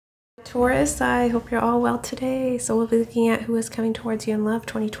Taurus, I hope you're all well today. So we'll be looking at who is coming towards you in love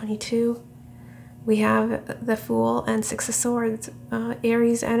 2022. We have the Fool and Six of Swords,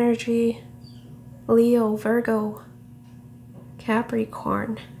 Aries energy, Leo, Virgo,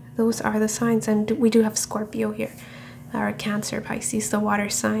 Capricorn. Those are the signs, and we do have Scorpio here, or Cancer, Pisces, the water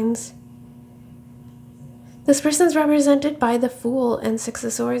signs. This person's represented by the Fool and Six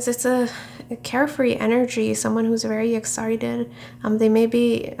of Swords. It's a carefree energy, someone who's very excited. They may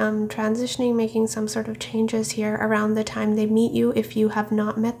be transitioning, making some sort of changes here around the time they meet you if you have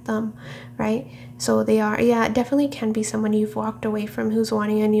not met them, right? So they are, yeah, it definitely can be someone you've walked away from who's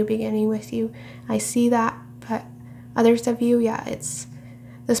wanting a new beginning with you. I see that, but others of you, yeah,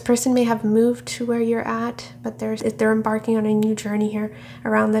 this person may have moved to where you're at, but they're embarking on a new journey here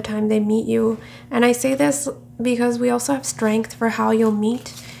around the time they meet you. And I say this because we also have Strength for how you'll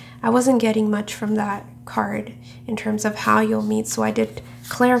meet. I wasn't getting much from that card in terms of how you'll meet, so I did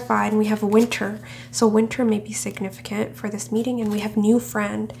clarify, and we have Winter. So Winter may be significant for this meeting, and we have New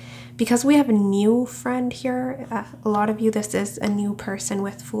Friend. Because we have a new friend here, a lot of you, this is a new person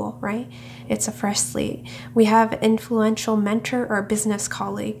with Fool, right? It's a fresh slate. We have influential mentor or business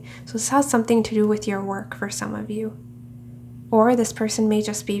colleague. So this has something to do with your work for some of you. Or this person may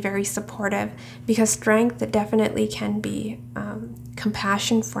just be very supportive, because Strength definitely can be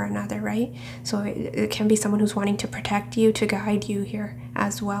compassion for another, right? So it can be someone who's wanting to protect you, to guide you here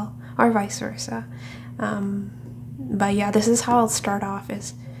as well, or vice versa. But yeah, this is how I'll start off,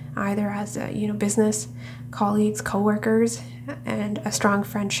 is either as business colleagues, co-workers, and a strong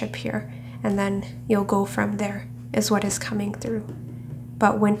friendship here, and then you'll go from there is what is coming through.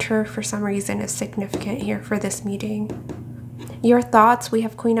 But Winter for some reason is significant here for this meeting. Your thoughts, we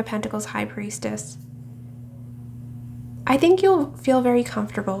have Queen of Pentacles, High Priestess. I think you'll feel very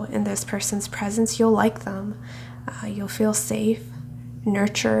comfortable in this person's presence. You'll like them. You'll feel safe,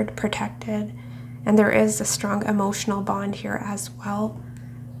 nurtured, protected, and there is a strong emotional bond here as well.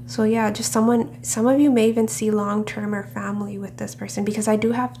 So yeah, just some of you may even see long-term or family with this person, because I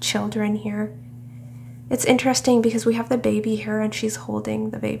do have children here. It's interesting because we have the baby here and she's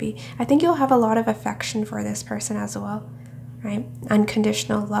holding the baby. I think you'll have a lot of affection for this person as well, right?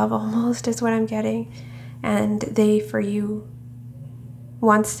 Unconditional love almost is what I'm getting. And they for you,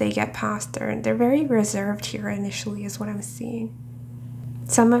 once they get past they're very reserved here initially is what I'm seeing.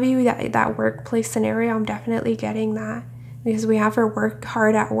 Some of you, that workplace scenario, I'm definitely getting that. Because we have her work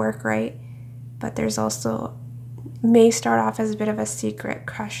hard at work, right? But there's also, may start off as a bit of a secret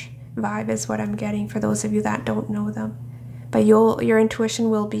crush vibe is what I'm getting for those of you that don't know them. But your intuition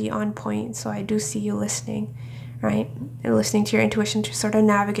will be on point, so I do see you listening, right? And listening to your intuition to sort of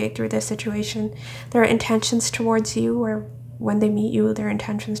navigate through this situation. There are intentions towards you, or when they meet you, their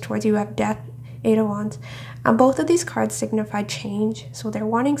intentions towards you. Have Death, Eight of Wands. Both of these cards signify change, so they're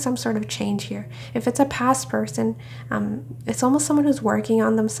wanting some sort of change here. If it's a past person, it's almost someone who's working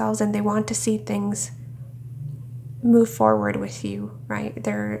on themselves and they want to see things move forward with you, right?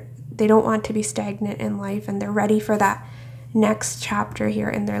 They don't want to be stagnant in life, and they're ready for that next chapter here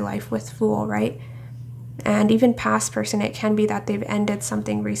in their life with Fool, right? And even past person, it can be that they've ended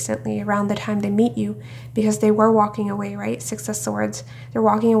something recently around the time they meet you, because they were walking away, right? Six of Swords. They're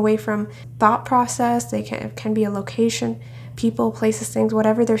walking away from thought process. They can be a location, people, places, things,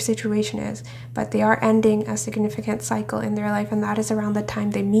 whatever their situation is. But they are ending a significant cycle in their life, and that is around the time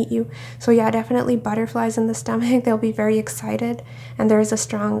they meet you. So yeah, definitely butterflies in the stomach. They'll be very excited, and there is a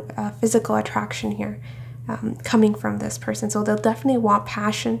strong physical attraction here. Coming from this person, so they'll definitely want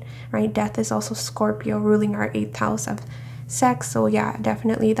passion, right? Death is also Scorpio, ruling our 8th house of sex, so yeah,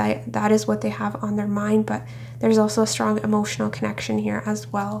 definitely that is what they have on their mind. But there's also a strong emotional connection here as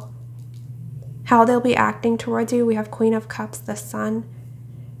well. How they'll be acting towards you, we have Queen of Cups, the Sun.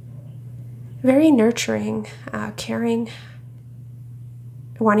 Very nurturing, caring,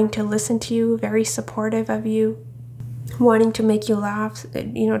 wanting to listen to you, very supportive of you, wanting to make you laugh,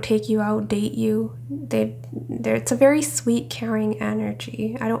 take you out, date you. It's a very sweet, caring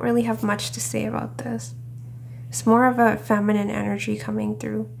energy. I don't really have much to say about this. It's more of a feminine energy coming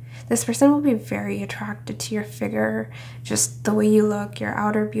through. This person will be very attracted to your figure, just the way you look, your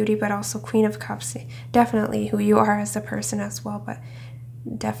outer beauty, but also Queen of Cups, definitely who you are as a person as well, but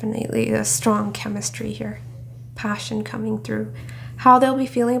definitely a strong chemistry here, passion coming through. How they'll be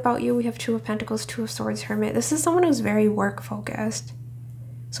feeling about you, we have Two of Pentacles, Two of Swords, Hermit. This is someone who's very work focused.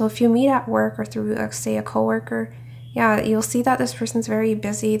 So if you meet at work or through, say, a coworker, yeah, you'll see that this person's very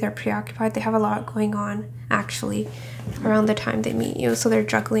busy, they're preoccupied, they have a lot going on actually around the time they meet you. So they're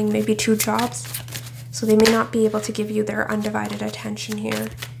juggling maybe 2 jobs. So they may not be able to give you their undivided attention here.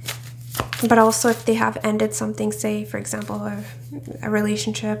 But also if they have ended something, say, for example, a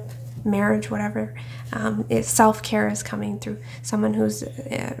relationship, marriage, whatever. Self-care is coming through. Someone who's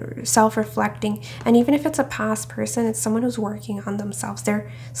self-reflecting. And even if it's a past person, it's someone who's working on themselves.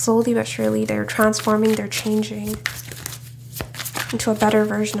 They're slowly but surely, they're transforming, they're changing into a better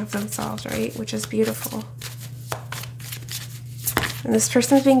version of themselves, right? Which is beautiful. And this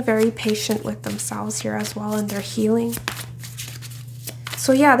person's being very patient with themselves here as well, and they're healing.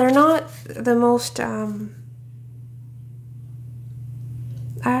 So yeah, they're not the most, how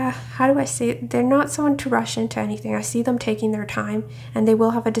do I say it? They're not someone to rush into anything. I see them taking their time, and they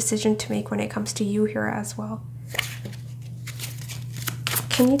will have a decision to make when it comes to you here as well.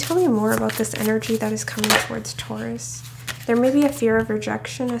 Can you tell me more about this energy that is coming towards Taurus? There may be a fear of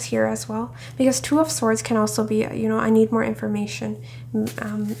rejection as here as well, because Two of Swords can also be, you know, I need more information.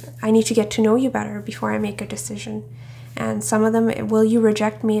 I need to get to know you better before I make a decision. And some of them, will you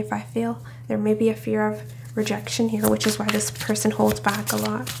reject me if I fail? There may be a fear of rejection here, which is why this person holds back a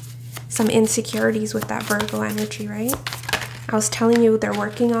lot. Some insecurities with that Virgo energy, right? I was telling you they're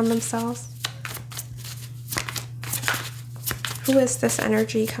working on themselves. Who is this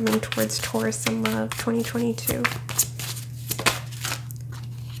energy coming towards Taurus in love 2022?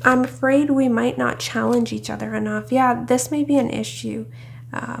 I'm afraid we might not challenge each other enough. Yeah, this may be an issue,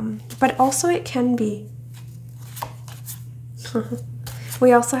 but also it can be.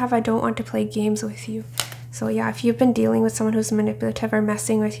 We also have, I don't want to play games with you. So yeah, if you've been dealing with someone who's manipulative or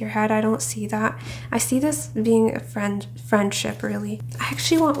messing with your head, I don't see that. I see this being a friendship, really. I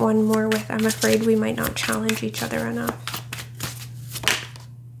actually want one more with, I'm afraid we might not challenge each other enough.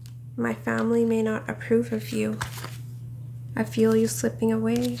 My family may not approve of you. I feel you slipping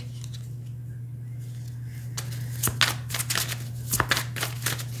away.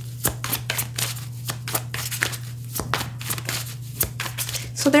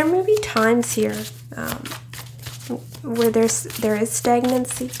 So there may be times here where there is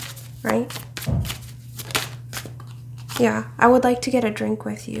stagnancy, right? Yeah, I would like to get a drink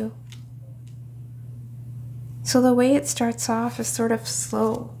with you. So the way it starts off is sort of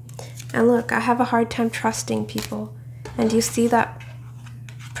slow. And look, I have a hard time trusting people. And you see that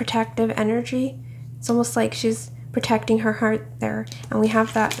protective energy? It's almost like she's protecting her heart there. And we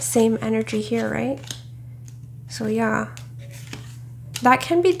have that same energy here, right? So yeah. That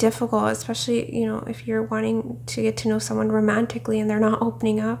can be difficult, especially, you know, if you're wanting to get to know someone romantically and they're not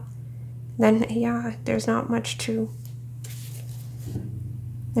opening up. Then, yeah, there's not much to...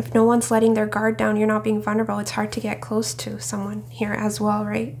 If no one's letting their guard down, you're not being vulnerable, it's hard to get close to someone here as well,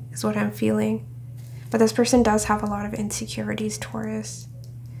 right? Is what I'm feeling. But this person does have a lot of insecurities, Taurus.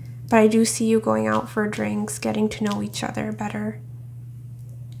 But I do see you going out for drinks, getting to know each other better.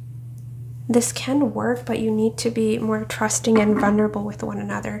 This can work, but you need to be more trusting and vulnerable with one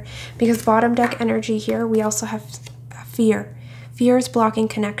another. Because bottom deck energy here, we also have fear. Fear is blocking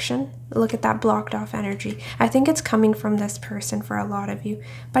connection. Look at that blocked off energy. I think it's coming from this person for a lot of you.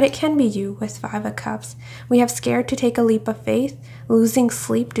 But it can be you with Five of Cups. We have scared to take a leap of faith, losing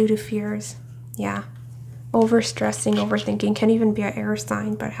sleep due to fears. Yeah. Overstressing, overthinking. Can even be an air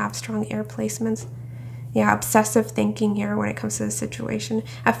sign, but have strong air placements. Yeah, obsessive thinking here when it comes to the situation.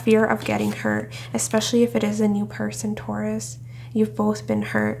 A fear of getting hurt, especially if it is a new person, Taurus. You've both been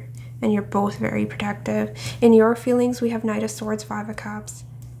hurt, and you're both very protective. In your feelings, we have Knight of Swords, Five of Cups.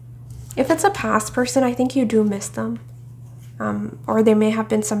 If it's a past person, I think you do miss them. Or there may have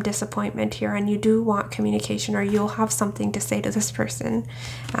been some disappointment here, and you do want communication, or you'll have something to say to this person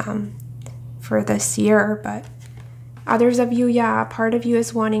for this year. But others of you, yeah, part of you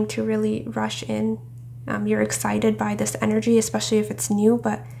is wanting to really rush in. You're excited by this energy, especially if it's new,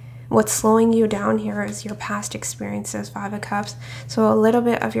 but what's slowing you down here is your past experiences, Five of Cups. So a little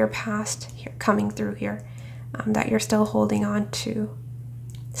bit of your past here, coming through here, that you're still holding on to.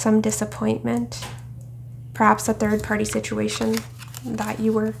 Some disappointment, perhaps a third-party situation that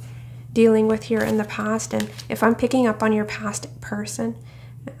you were dealing with here in the past. And if I'm picking up on your past person,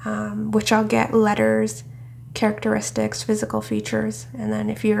 which I'll get letters, characteristics, physical features, and then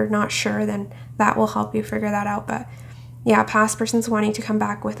if you're not sure, then that will help you figure that out. But yeah, past person's wanting to come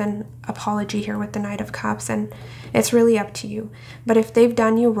back with an apology here with the Knight of Cups, and it's really up to you. But if they've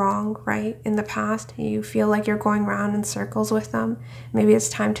done you wrong, right, in the past, you feel like you're going around in circles with them, maybe it's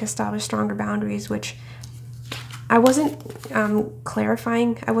time to establish stronger boundaries, which I wasn't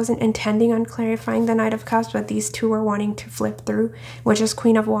clarifying. I wasn't intending on clarifying the Knight of Cups, but these two are wanting to flip through, which is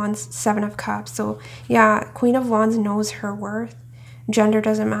Queen of Wands, Seven of Cups. So yeah, Queen of Wands knows her worth. Gender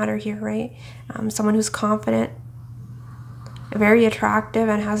doesn't matter here, right? Someone who's confident, very attractive,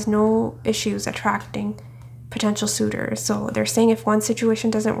 and has no issues attracting potential suitors. So they're saying if one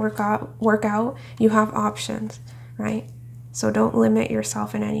situation doesn't work out, you have options, right? So don't limit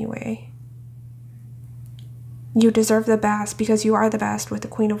yourself in any way. You deserve the best because you are the best with the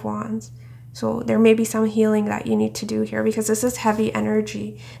Queen of Wands. So there may be some healing that you need to do here because this is heavy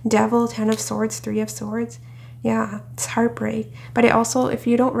energy. Devil, 10 of Swords, 3 of Swords. Yeah, it's heartbreak. But it also, if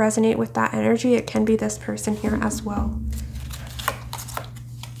you don't resonate with that energy, it can be this person here as well.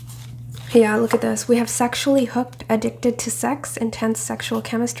 Yeah, look at this. We have sexually hooked, addicted to sex, intense sexual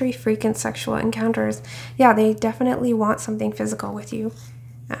chemistry, frequent sexual encounters. Yeah, they definitely want something physical with you.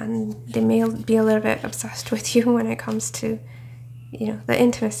 And they may be a little bit obsessed with you when it comes to, you know, the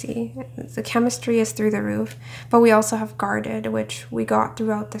intimacy. The chemistry is through the roof. But we also have guarded, which we got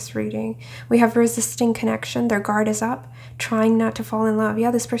throughout this reading. We have resisting connection. Their guard is up, trying not to fall in love.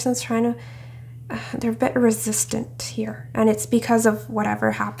 Yeah, this person's trying to... they're a bit resistant here, and it's because of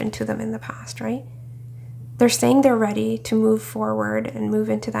whatever happened to them in the past, right? They're saying they're ready to move forward and move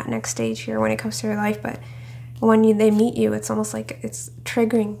into that next stage here when it comes to their life, but when they meet you, it's almost like it's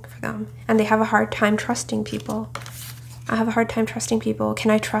triggering for them, and they have a hard time trusting people. I have a hard time trusting people.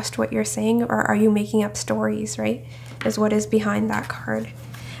 Can I trust what you're saying, or are you making up stories, right? Is what is behind that card.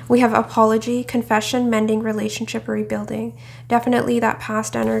 We have apology, confession, mending, relationship, rebuilding. Definitely that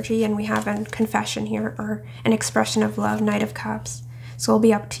past energy, and we have a confession here, or an expression of love, Knight of Cups. So it'll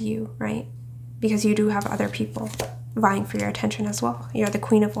be up to you, right? Because you do have other people vying for your attention as well. You're the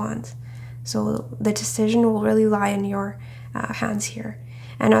Queen of Wands. So the decision will really lie in your hands here.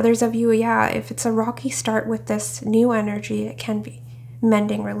 And others of you, yeah, if it's a rocky start with this new energy, it can be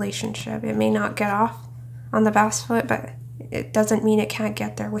mending relationship. It may not get off on the best foot, but it doesn't mean it can't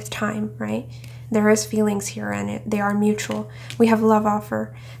get there with time, right? There is feelings here, and they are mutual. We have love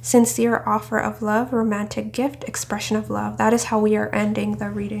offer, sincere offer of love, romantic gift, expression of love. That is how we are ending the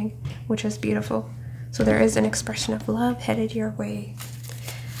reading, which is beautiful. So there is an expression of love headed your way.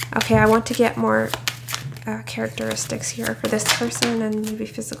 Okay, I want to get more characteristics here for this person, and maybe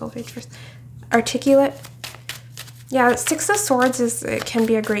physical features. Articulate. Yeah, 6 of Swords it can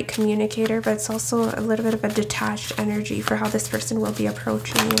be a great communicator, but it's also a little bit of a detached energy for how this person will be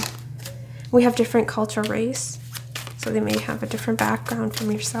approaching you. We have different cultural race, so they may have a different background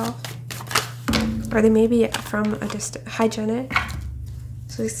from yourself, or they may be from a distant hygienic.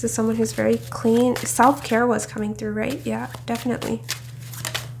 So this is someone who's very clean. Self-care was coming through, right? Yeah, definitely.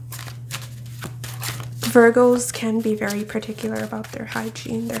 Virgos can be very particular about their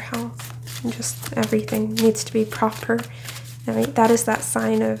hygiene, their health. And just everything needs to be proper. Right? That is that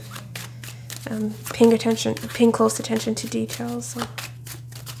sign of paying close attention to details. So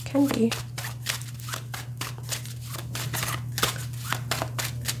can be.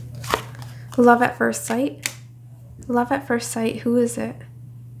 Love at first sight. Love at first sight. Who is it?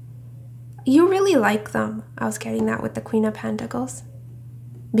 You really like them. I was getting that with the Queen of Pentacles,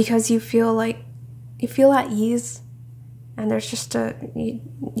 because you feel at ease. And there's just a, you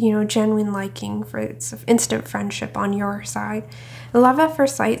know, genuine liking for it's instant friendship on your side. Love at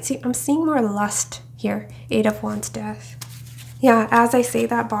first sight. See, I'm seeing more lust here. 8 of Wands, death. Yeah, as I say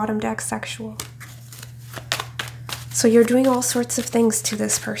that, bottom deck, sexual. So you're doing all sorts of things to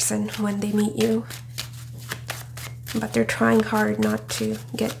this person when they meet you. But they're trying hard not to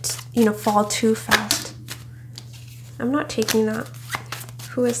get, you know, fall too fast. I'm not taking that.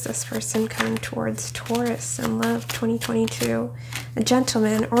 Who is this person coming towards Taurus in love 2022? A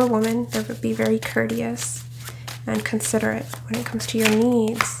gentleman or woman that would be very courteous and considerate when it comes to your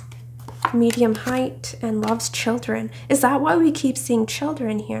needs. Medium height and loves children. Is that why we keep seeing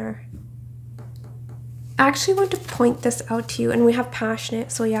children here? I actually want to point this out to you, and we have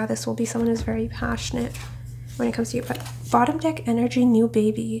passionate. So yeah, this will be someone who's very passionate when it comes to you. But bottom deck energy, new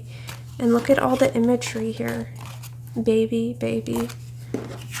baby. And look at all the imagery here. Baby, baby.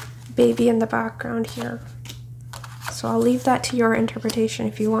 Baby in the background here. So I'll leave that to your interpretation.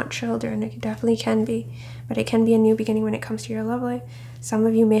 If you want children, it definitely can be, but it can be a new beginning when it comes to your love life. Some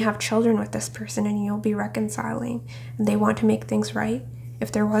of you may have children with this person, and you'll be reconciling, and they want to make things right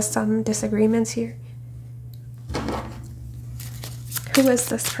if there was some disagreements here. Who is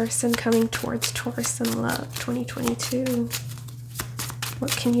this person coming towards Taurus in love 2022?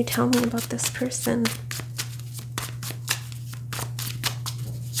 What can you tell me about this person?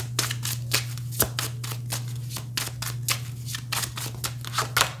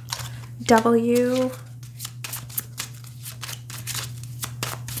 W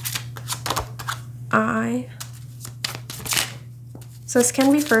I. So this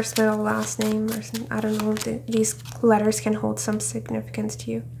can be first, middle, last name, or some, I don't know if these letters can hold some significance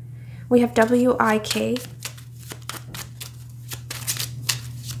to you. We have W-I-K.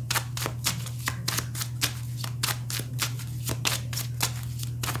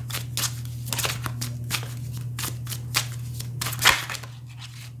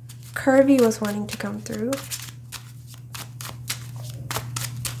 Curvy was wanting to come through.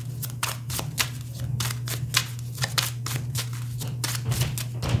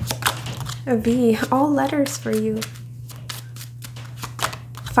 A V, all letters for you.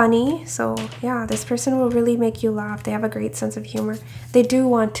 Funny, so yeah, this person will really make you laugh. They have a great sense of humor. They do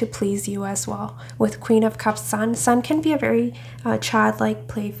want to please you as well. With Queen of Cups, Sun. Sun can be a very childlike,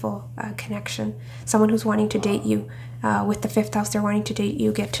 playful connection. Someone who's wanting to date you. With the 5th house, they're wanting to date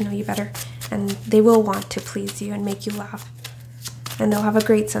you, get to know you better. And they will want to please you and make you laugh. And they'll have a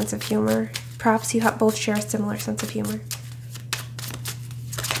great sense of humor. Perhaps you both share a similar sense of humor.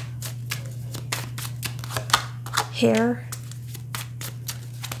 Hair.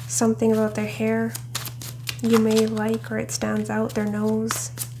 Something about their hair you may like, or it stands out. Their nose.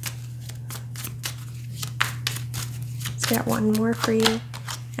 Let's get one more for you.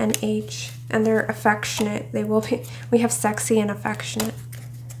 And H. And they're affectionate. They will be. We have sexy and affectionate.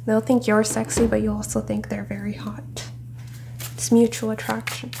 They'll think you're sexy, but you also think they're very hot. It's mutual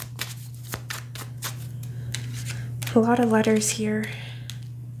attraction. A lot of letters here.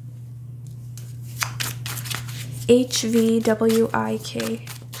 HVWIK.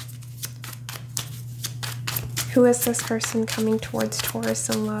 Who is this person coming towards Taurus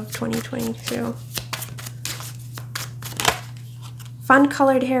in love 2022? Fun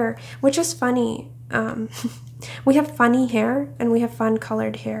colored hair, which is funny. We have funny hair and we have fun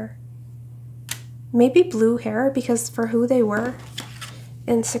colored hair. Maybe blue hair, because for who they were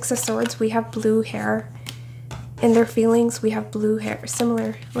in 6 of Swords, we have blue hair. In their feelings, we have blue hair.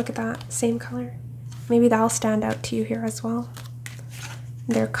 Similar. Look at that. Same color. Maybe that'll stand out to you here as well.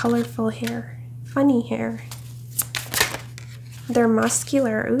 Their colorful hair. Funny hair. They're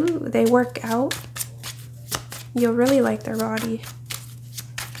muscular. Ooh, they work out. You'll really like their body.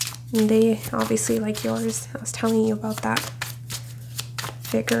 And they obviously like yours. I was telling you about that.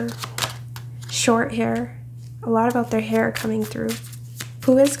 Figure. Short hair. A lot about their hair coming through.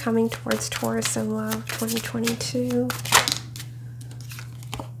 Who is coming towards Taurus in love 2022?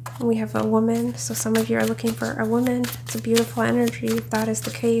 We have a woman. So some of you are looking for a woman. It's a beautiful energy if that is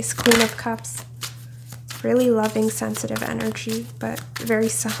the case. Queen of Cups. Really loving, sensitive energy, but very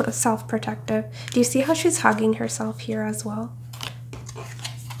self-protective. Do you see how she's hugging herself here as well?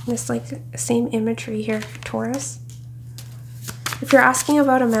 This like same imagery here, Taurus. If you're asking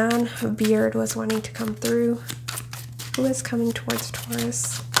about a man, a beard was wanting to come through. Who is coming towards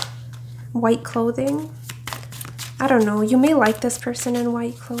Taurus? White clothing. I don't know. You may like this person in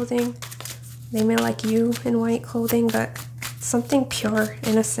white clothing. They may like you in white clothing, but something pure,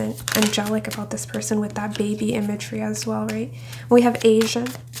 innocent, angelic about this person with that baby imagery as well, right? We have Asian.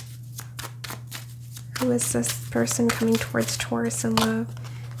 Who is this person coming towards Taurus in love?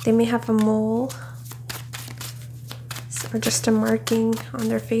 They may have a mole or just a marking on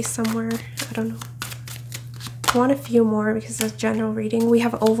their face somewhere. I don't know. I want a few more because it's general reading. We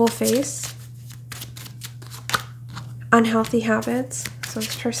have oval face. Unhealthy habits. So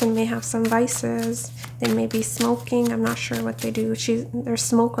this person may have some vices. They may be smoking. I'm not sure what they do. There's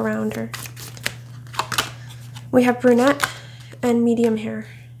smoke around her. We have brunette and medium hair.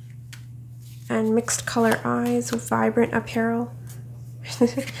 And mixed color eyes with vibrant apparel.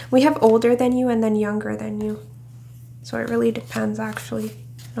 We have older than you and then younger than you. So it really depends, actually.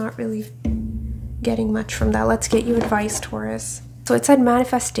 Not really getting much from that. Let's get you advice, Taurus. So it said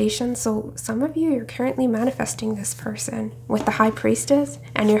manifestation. So some of you, you're currently manifesting this person with the High Priestess,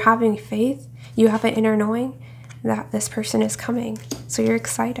 and you're having faith. You have an inner knowing that this person is coming. So you're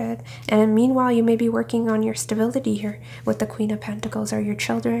excited. And meanwhile, you may be working on your stability here with the Queen of Pentacles, or your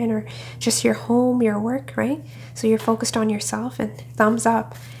children, or just your home, your work, right? So you're focused on yourself, and thumbs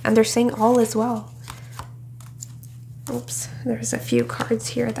up. And they're saying all is well. Oops, there's a few cards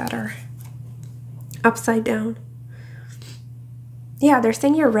here that are upside down. Yeah, they're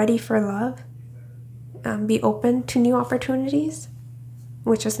saying you're ready for love. Be open to new opportunities,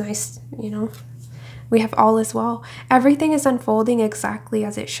 which is nice, you know. We have all is well. Everything is unfolding exactly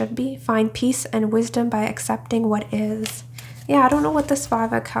as it should be. Find peace and wisdom by accepting what is. Yeah, I don't know what this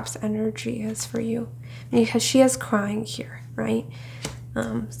 5 of Cups energy is for you, because she is crying here, right?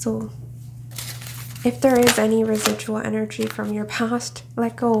 So if there is any residual energy from your past,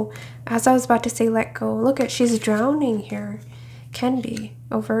 let go. As I was about to say, let go. Look at, she's drowning here. Can be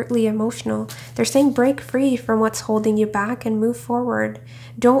overtly emotional. They're saying break free from what's holding you back and move forward.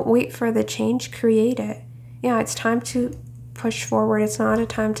 Don't wait for the change, create it. Yeah, it's time to push forward. It's not a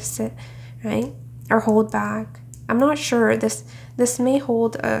time to sit, right? Or hold back. I'm not sure. This may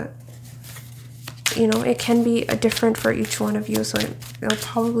hold a, you know, it can be a different for each one of you, so it'll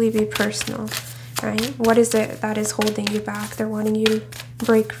probably be personal, right? What is it that is holding you back? They're wanting you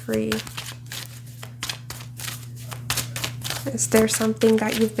break free. Is there something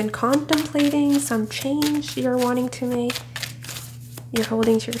that you've been contemplating, some change you're wanting to make? You're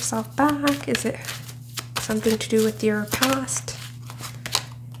holding to yourself back? Is it something to do with your past?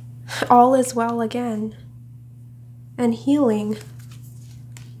 All is well again. And healing.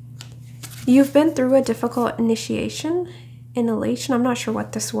 You've been through a difficult initiation, inhalation. I'm not sure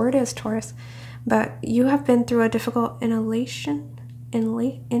what this word is, Taurus, but you have been through a difficult inhalation,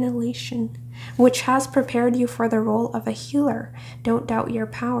 which has prepared you for the role of a healer. Don't doubt your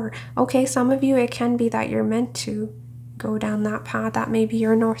power. Okay, some of you, it can be that you're meant to go down that path. That may be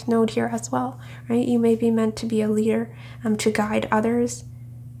your North Node here as well, right? You may be meant to be a leader, to guide others.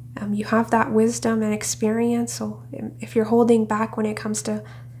 You have that wisdom and experience. So if you're holding back when it comes to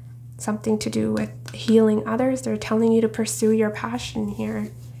something to do with healing others, they're telling you to pursue your passion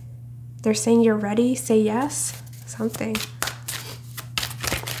here. They're saying you're ready. Say yes. Something.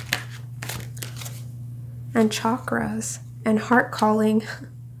 And chakras and heart calling.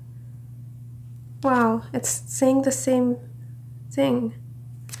 Wow, it's saying the same thing.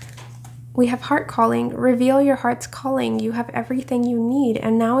 We have heart calling. Reveal your heart's calling. You have everything you need,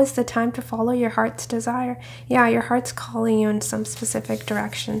 and now is the time to follow your heart's desire. Yeah, your heart's calling you in some specific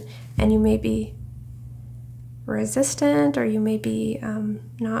direction, and you may be resistant, or you may be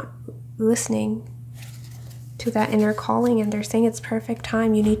not listening to that inner calling, and they're saying it's perfect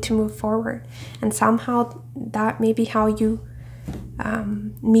time. You need to move forward, and somehow that may be how you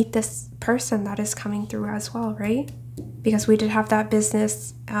meet this person that is coming through as well, right? Because we did have that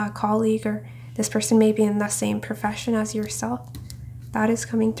business colleague, or this person may be in the same profession as yourself. That is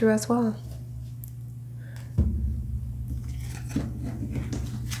coming through as well.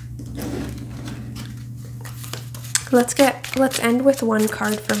 Let's end with one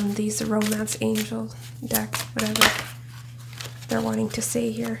card from these Romance Angel deck, whatever they're wanting to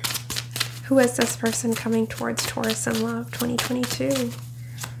say here. Who is this person coming towards Taurus in love 2022?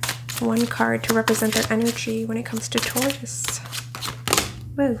 One card to represent their energy when it comes to Taurus.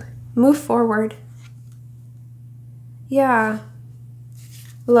 Whoa. Move forward. Yeah.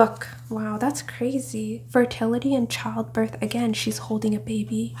 Look. Wow, that's crazy. Fertility and childbirth. Again, she's holding a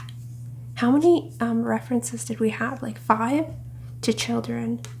baby. How many references did we have? Like 5 to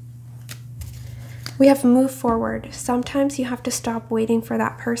children. We have move forward. Sometimes you have to stop waiting for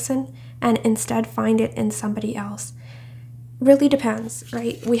that person and instead find it in somebody else. Really depends,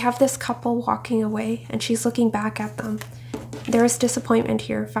 right? We have this couple walking away and she's looking back at them. There is disappointment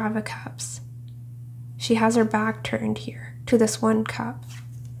here, 5 of Cups. She has her back turned here to this 1 cup.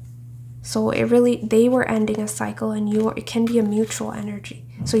 So they were ending a cycle, and it can be a mutual energy.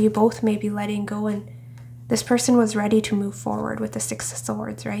 So you both may be letting go, and this person was ready to move forward with the 6 of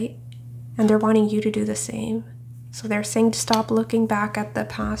Swords, right? And they're wanting you to do the same. So they're saying to stop looking back at the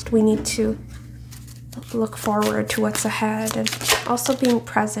past. We need to look forward to what's ahead, and also being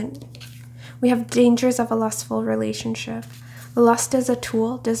present. We have dangers of a lustful relationship. Lust is a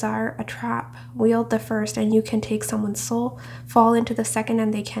tool, desire a trap. Wield the first and you can take someone's soul. Fall into the second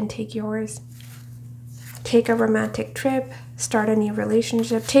and they can take yours. Take a romantic trip. Start a new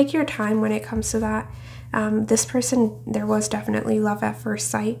relationship. Take your time when it comes to that. This person, there was definitely love at first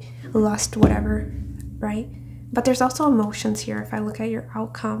sight, lust, whatever, right? But there's also emotions here if I look at your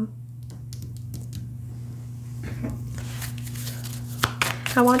outcome.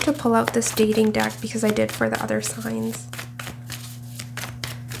 I want to pull out this dating deck because I did for the other signs.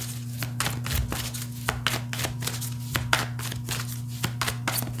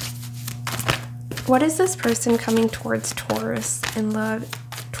 What is this person coming towards Taurus in love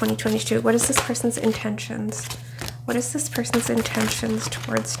 2022? What is this person's intentions? What is this person's intentions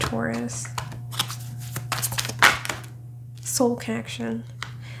towards Taurus? Soul connection.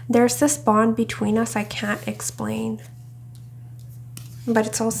 There's this bond between us I can't explain. But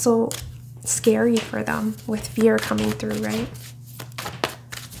it's also scary for them with fear coming through, right?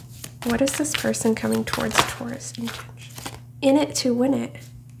 What is this person coming towards Taurus intention? In it to win it.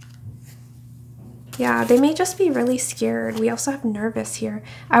 Yeah, they may just be really scared. We also have nervous here.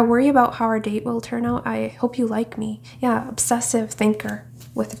 I worry about how our date will turn out. I hope you like me. Yeah, obsessive thinker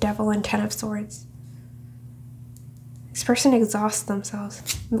with Devil and 10 of Swords. This person exhausts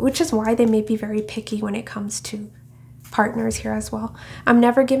themselves, which is why they may be very picky when it comes to partners here as well. I'm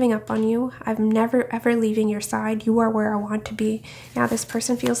never giving up on you. I'm never ever leaving your side. You are where I want to be. Yeah, this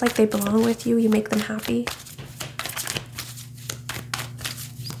person feels like they belong with you. You make them happy.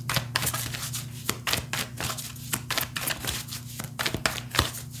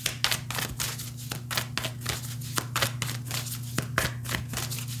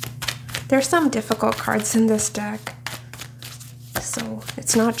 There's some difficult cards in this deck. So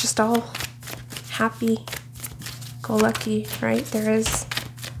It's not just all happy go lucky, right? There is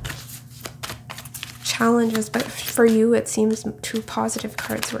challenges, but for you it seems 2 positive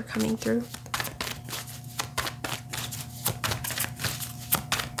cards were coming through.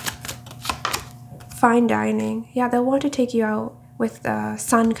 Fine dining. Yeah, they'll want to take you out with the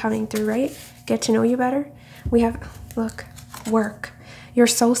sun coming through, right? Get to know you better. We have, look, work. You're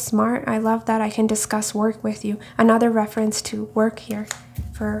so smart. I love that I can discuss work with you. Another reference to work here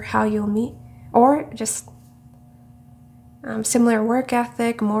for how you'll meet. Or just similar work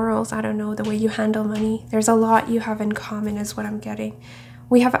ethic, morals, I don't know, the way you handle money. There's a lot you have in common is what I'm getting.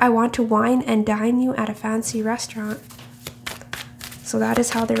 We have, I want to wine and dine you at a fancy restaurant. So that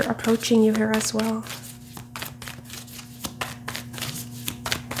is how they're approaching you here as well.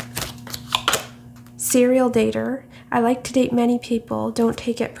 Serial dater. I like to date many people. Don't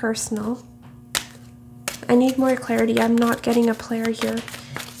take it personal. I need more clarity. I'm not getting a player here.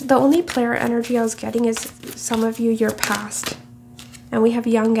 The only player energy I was getting is some of you, your past. And we have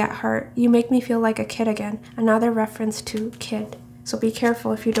young at heart. You make me feel like a kid again. Another reference to kid. So be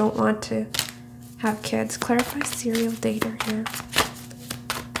careful if you don't want to have kids. Clarify serial dater here.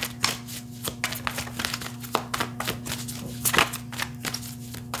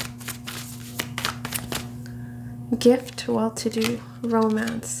 Gift, well-to-do,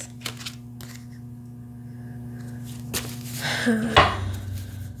 romance.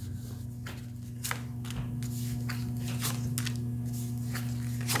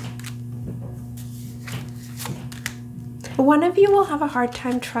 One of you will have a hard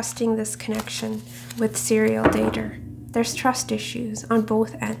time trusting this connection with serial dater. There's trust issues on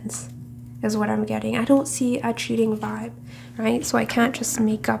both ends, is what I'm getting. I don't see a cheating vibe, right? So I can't just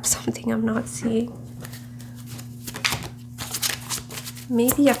make up something I'm not seeing.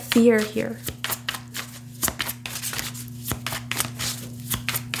 Maybe a fear here.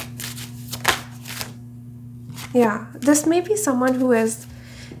 Yeah, this may be someone who is,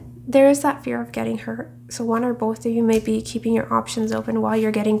 there is that fear of getting hurt. So one or both of you may be keeping your options open while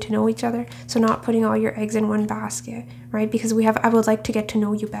you're getting to know each other. So not putting all your eggs in one basket, right? Because we have, I would like to get to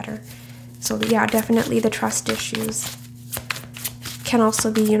know you better. So yeah, definitely the trust issues. Can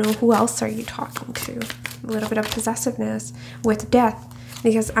also be, you know, who else are you talking to? A little bit of possessiveness with death.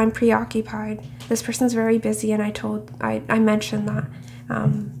 Because I'm preoccupied. This person's very busy, and I mentioned that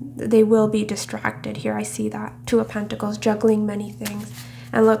they will be distracted here. I see that. 2 of Pentacles, juggling many things.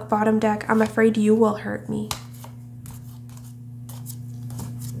 And look, bottom deck, I'm afraid you will hurt me.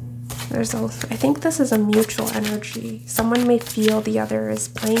 There's a, I think this is a mutual energy. Someone may feel the other is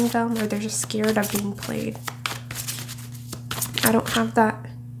playing them, or they're just scared of being played. I don't have that.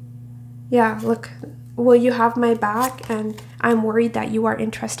 Yeah, look. Will you have my back? And I'm worried that you are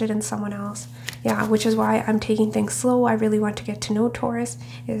interested in someone else. Yeah, which is why I'm taking things slow. I really want to get to know Taurus.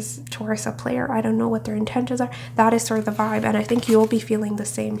 Is Taurus a player? I don't know what their intentions are. That is sort of the vibe. And I think you'll be feeling the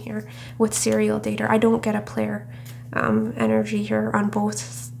same here with serial dater. I don't get a player energy here on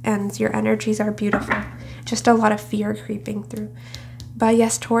both ends. Your energies are beautiful. Just a lot of fear creeping through. But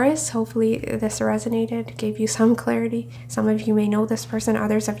yes, Taurus, hopefully this resonated, gave you some clarity. Some of you may know this person,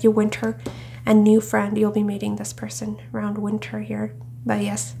 others of you winter and new friend. You'll be meeting this person around winter here. But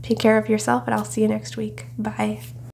yes, take care of yourself, and I'll see you next week. Bye.